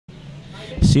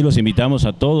Sí, los invitamos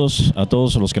a todos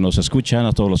los que nos escuchan,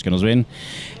 a todos los que nos ven,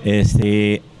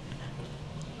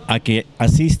 a que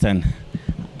asistan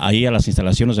ahí a las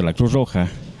instalaciones de la Cruz Roja,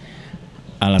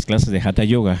 a las clases de Hatha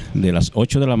Yoga, de las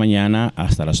 8 de la mañana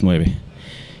hasta las 9,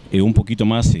 y un poquito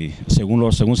más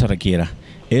según se requiera.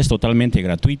 Es totalmente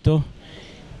gratuito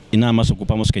y nada más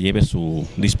ocupamos que lleve su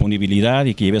disponibilidad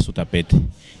y que lleve su tapete.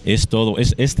 Es todo.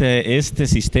 Este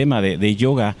sistema de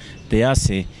yoga te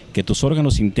hace que tus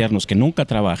órganos internos que nunca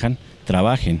trabajen,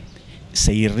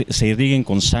 se irriguen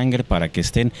con sangre para que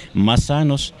estén más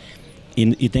sanos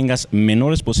y tengas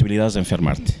menores posibilidades de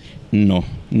enfermarte. No,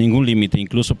 ningún límite,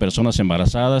 incluso personas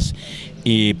embarazadas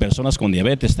y personas con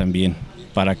diabetes también,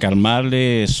 para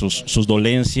calmarle sus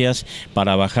dolencias,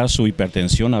 para bajar su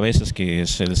hipertensión a veces que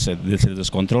se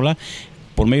descontrola.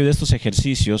 Por medio de estos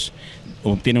ejercicios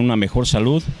obtienen una mejor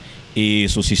salud y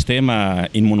su sistema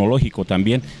inmunológico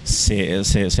también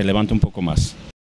se levanta un poco más.